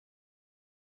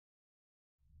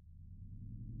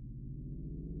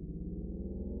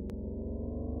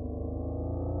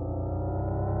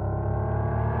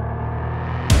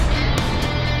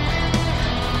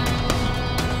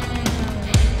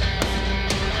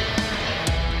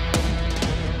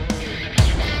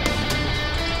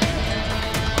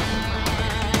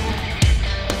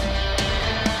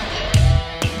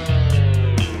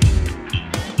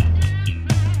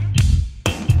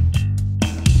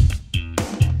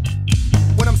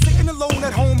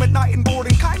fighting bored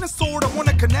and kinda sort of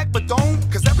wanna connect but don't.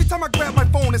 Cause every time I grab my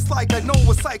phone it's like I know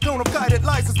a cyclone of guided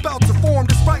lights is about to form.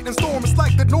 This frightening storm is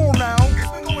like the norm now.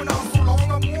 It's been going on so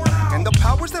long I'm worn out. And the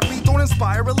powers that be don't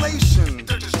inspire elation.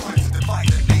 They're just trying to divide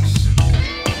the nation.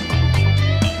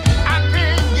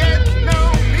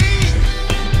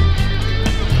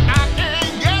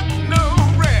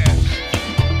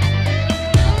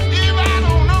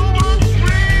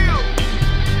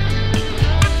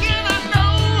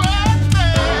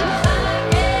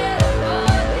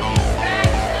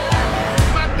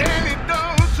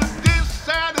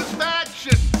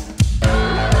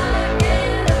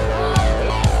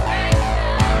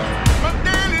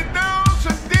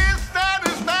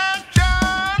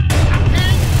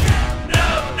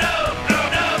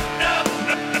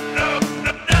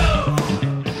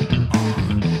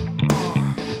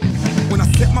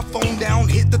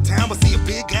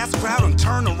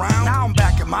 Now I'm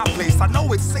back at my place. I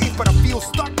know it's safe, but I feel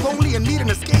stuck, lonely, and need an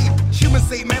escape.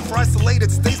 Humans ain't meant for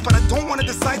isolated states, but I don't want to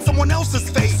decide someone else's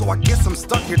fate. So I guess I'm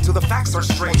stuck here till the facts are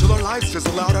straight, till our lives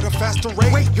fizzle out at a faster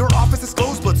rate. Wait, your office is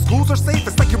closed, but schools are safe.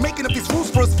 It's like you're making up these rules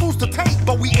for us fools to take.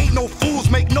 But we ain't no fools,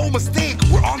 make no mistake.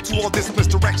 We're onto all this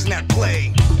misdirection at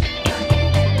play.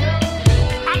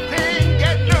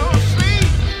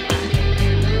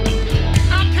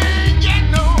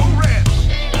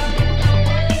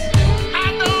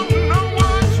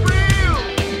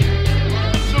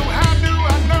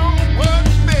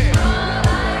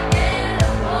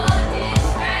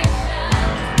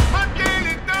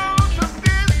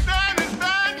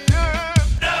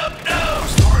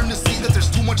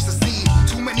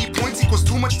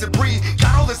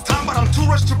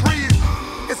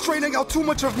 Draining out too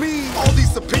much of me. All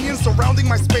these opinions surrounding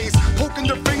my space, poking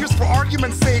their fingers for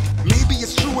argument's sake. Maybe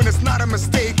it's true and it's not a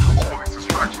mistake. All these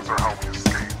distractions are how we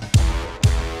escape.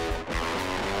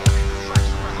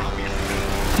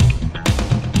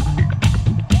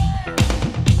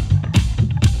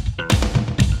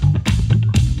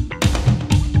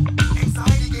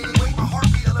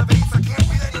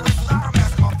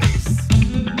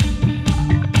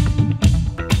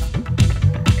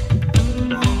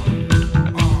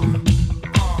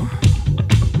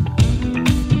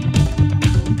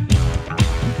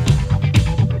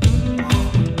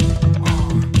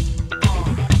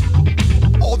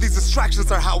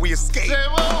 Are how we escape. Say,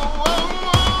 whoa, whoa, whoa.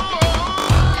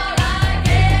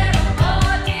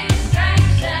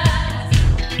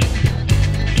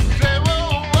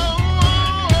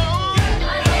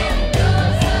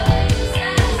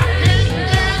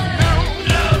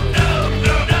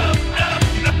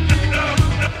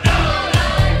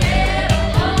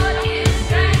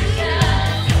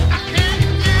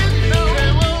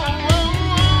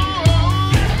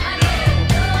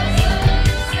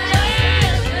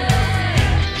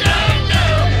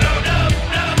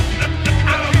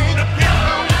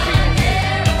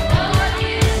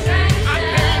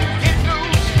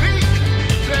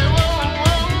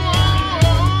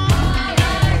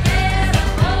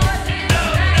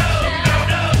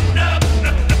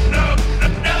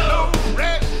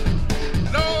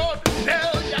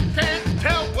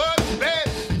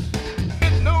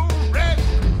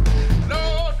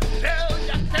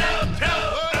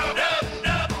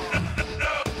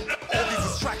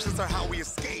 Are how we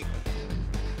escape.